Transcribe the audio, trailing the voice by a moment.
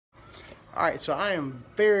Alright, so I am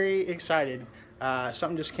very excited.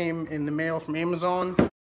 Something just came in the mail from Amazon.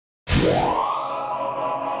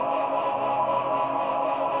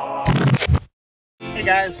 Hey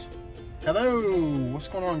guys. Hello. What's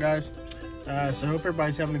going on, guys? So I hope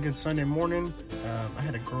everybody's having a good Sunday morning. I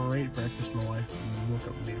had a great breakfast. My wife woke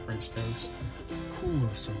up and made French toast. Ooh, it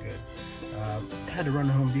was so good. I had to run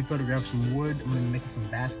to Home Depot to grab some wood. I'm going to be making some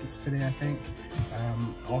baskets today, I think.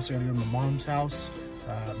 Also got to go to my mom's house.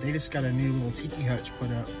 They just got a new little tiki hutch put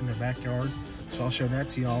up in their backyard. So I'll show that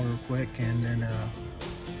to y'all real quick, and then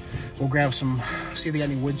we'll grab some, see if they got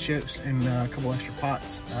any wood chips and a couple extra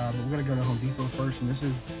pots. But we're going to go to Home Depot first, and this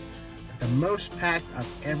is the most packed I've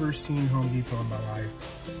ever seen Home Depot in my life.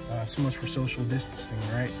 So much for social distancing,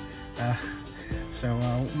 right? So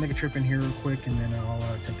we'll make a trip in here real quick, and then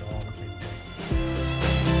I'll take it all with me today.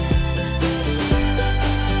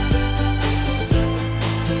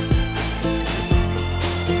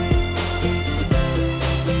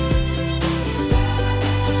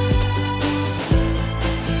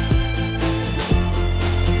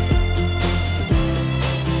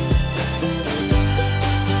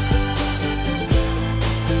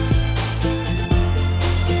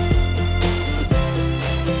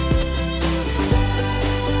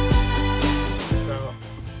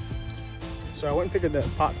 So I went and picked up the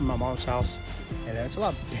pot from my mom's house, and it's a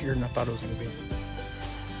lot bigger than I thought it was going to be.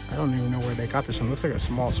 I don't even know where they got this one. It looks like a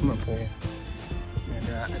small swimming pool. And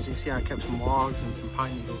as you can see, I kept some logs and some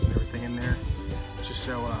pine needles and everything in there, just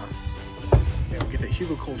so we get that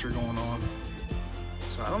hugelkultur going on.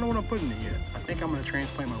 So I don't know what I'm putting in it yet. I think I'm going to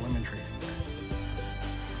transplant my lemon tree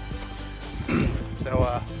in there.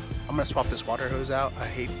 So I'm going to swap this water hose out. I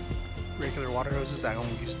hate regular water hoses. I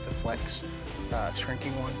only use the Flex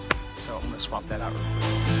shrinking ones. So I'm going to swap that out real quick.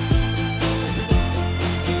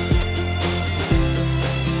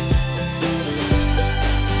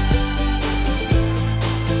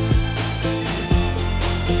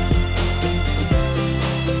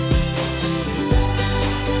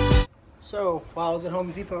 So while I was at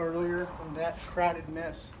Home Depot earlier in that crowded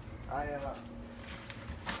mess, I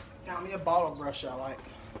found me a bottle brush I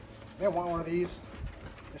liked. I want one of these.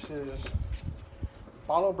 This is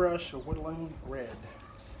Bottle Brush Woodland Red.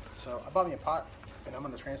 So I bought me a pot, and I'm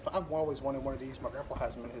going to transplant. I've always wanted one of these. My grandpa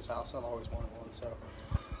has them in his house, so I've always wanted one. So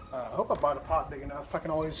I hope I bought a pot big enough. I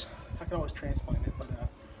can always transplant it. But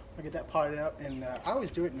I'll get that potted up, and I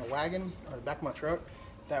always do it in the wagon or the back of my truck.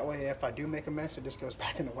 That way, if I do make a mess, it just goes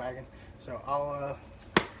back in the wagon. So I'm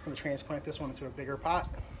going to transplant this one into a bigger pot.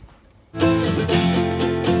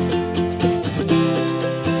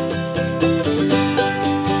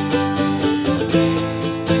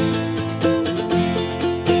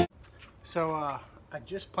 So I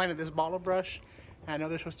just planted this bottle brush, and I know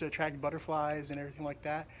they're supposed to attract butterflies and everything like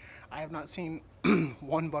that. I have not seen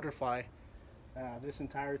one butterfly this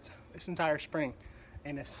entire spring,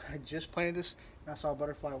 and I just planted this, and I saw a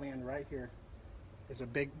butterfly land right here. There's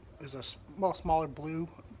a smaller blue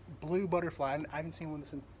butterfly. I haven't seen one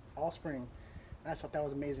this in all spring. I just thought that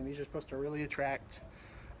was amazing. These are supposed to really attract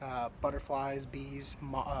butterflies, bees,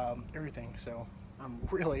 everything. So I'm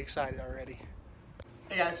really excited already.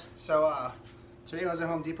 Hey guys, so today I was at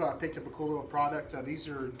Home Depot. I picked up a cool little product. These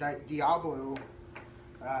are Diablo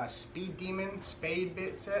Speed Demon Spade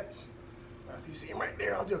Bit Sets. If you see them right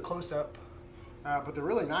there, I'll do a close-up. But they're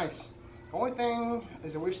really nice. The only thing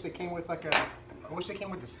is I wish they came with with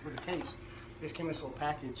a case. They just came in this little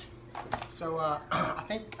package. So I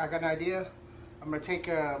think I got an idea. I'm going to take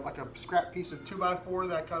like a scrap piece of 2x4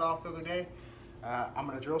 that I cut off the other day. I'm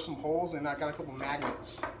going to drill some holes, and I got a couple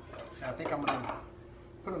magnets. And I think I'm going to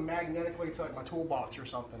put them magnetically to like my toolbox or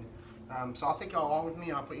something. So I'll take y'all along with me,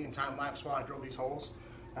 and I'll put you in time lapse while I drill these holes.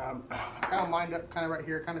 I got them lined up kind of right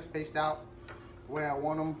here, kind of spaced out the way I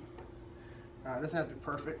want them. It doesn't have to be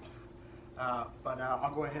perfect, but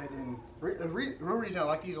I'll go ahead and the real reason I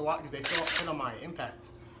like these a lot is they fit on my impact.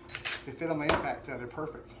 They fit on my impact. They're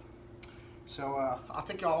perfect. So I'll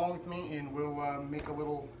take y'all along with me, and we'll make a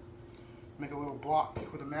little block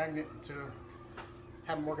with a magnet to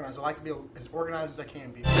have them organized. I like to be as organized as I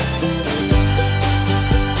can be.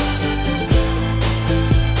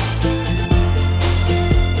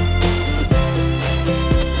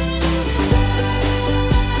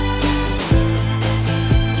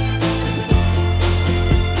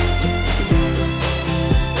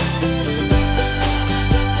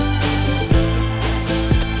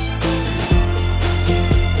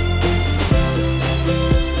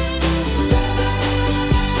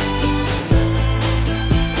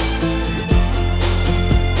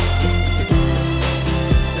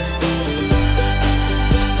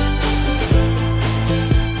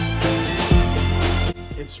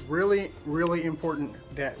 it's really, really important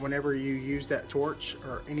that whenever you use that torch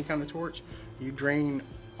or any kind of torch, you drain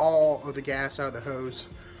all of the gas out of the hose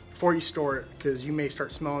before you store it, because you may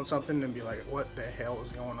start smelling something and be like, what the hell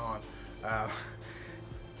is going on?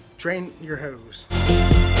 Drain your hose.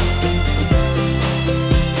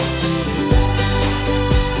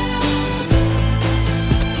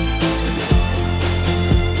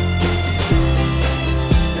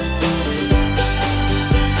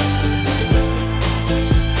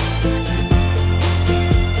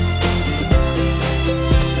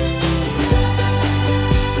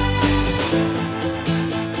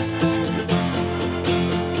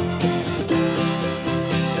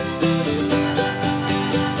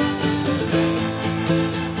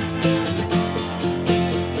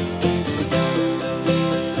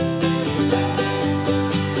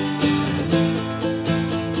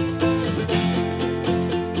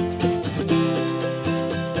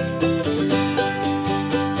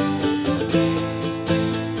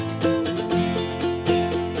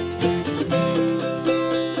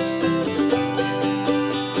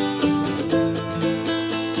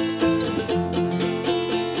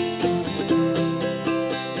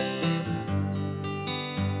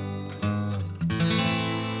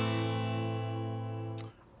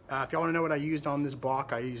 If y'all want to know what I used on this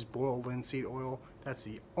block, I used boiled linseed oil. That's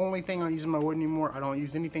the only thing I use in my wood anymore. I don't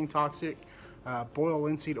use anything toxic. Boiled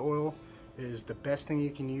linseed oil is the best thing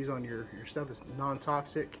you can use on your stuff. It's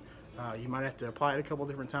non-toxic. You might have to apply it a couple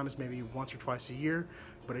different times, maybe once or twice a year,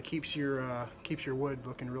 but it keeps your wood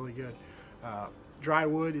looking really good. Dry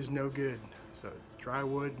wood is no good. So dry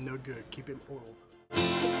wood, no good. Keep it oiled.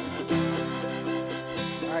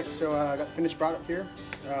 All right, so I got the finished product here.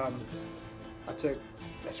 I took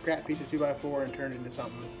a scrap piece of 2x4 and turned it into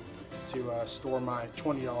something to store my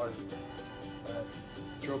 $20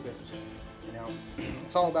 drill bits. You know,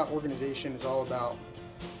 it's all about organization. It's all about,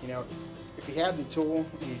 you know, if you have the tool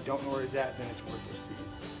and you don't know where it's at, then it's worthless to you.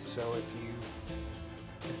 So if you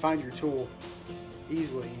can find your tool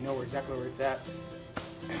easily, you know exactly where it's at,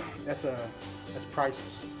 that's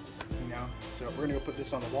priceless. You know, so we're gonna go put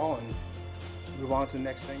this on the wall and move on to the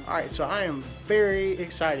next thing. All right, so I am very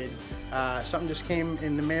excited. Something just came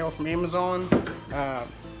in the mail from Amazon.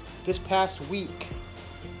 This past week,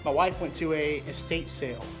 my wife went to a estate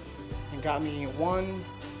sale and got me one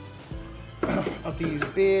of these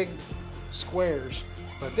big squares.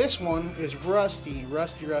 But this one is rusty.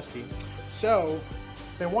 So,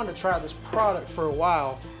 been wanting to try this product for a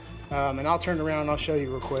while, and I'll turn it around and I'll show you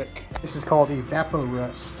real quick. This is called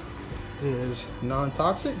EVAPORUST. It is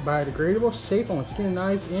non-toxic, biodegradable, safe on skin and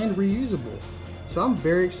eyes, and reusable. So I'm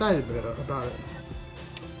very excited about it.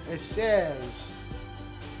 It says,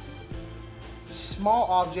 small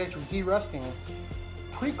object with derusting.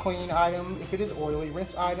 Pre-clean item if it is oily,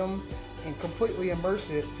 rinse item and completely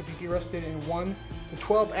immerse it to be derusted in 1 to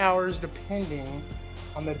 12 hours depending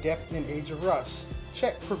on the depth and age of rust.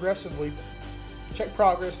 Check progress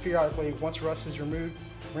periodically. Once rust is removed,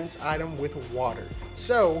 rinse item with water.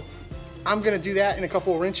 So I'm gonna do that in a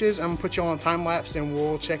couple of rinses. I'm gonna put you on time lapse and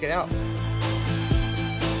we'll check it out.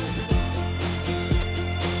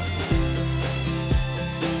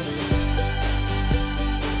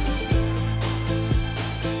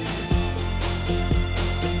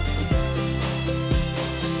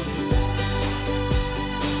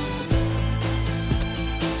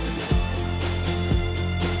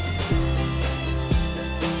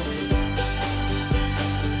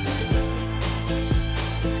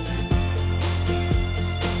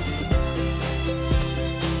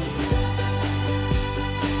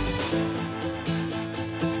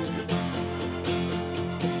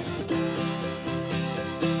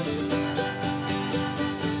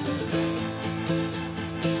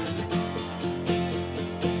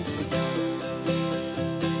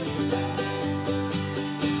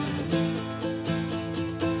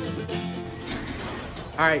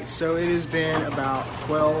 All right, so it has been about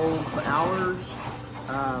 12 hours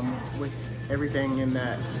with everything in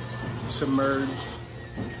that submerged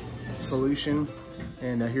solution,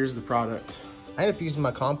 and here's the product. I ended up using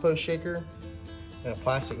my compost shaker and a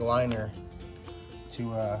plastic liner to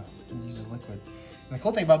use as liquid. And the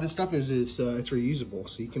cool thing about this stuff is it's reusable,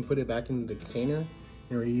 so you can put it back into the container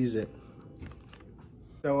and reuse it.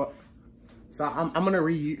 So I'm gonna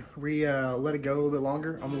let it go a little bit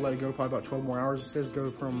longer. I'm gonna let it go probably about 12 more hours. It says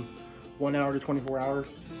go from 1 hour to 24 hours.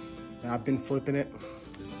 And I've been flipping it.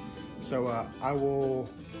 So I will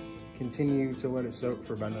continue to let it soak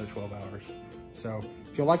for about another 12 hours. So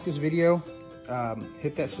if you like this video,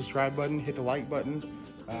 hit that subscribe button, hit the like button,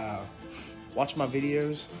 watch my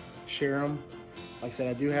videos, share them. Like I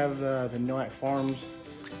said, I do have the NOAC Farms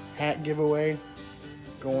hat giveaway.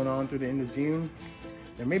 going on through the end of June.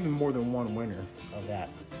 There may be more than one winner of that,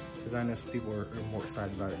 because I know some people are more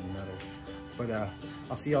excited about it than others. But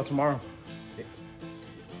I'll see y'all tomorrow.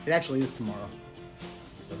 It actually is tomorrow.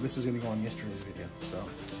 So this is gonna go on yesterday's video. So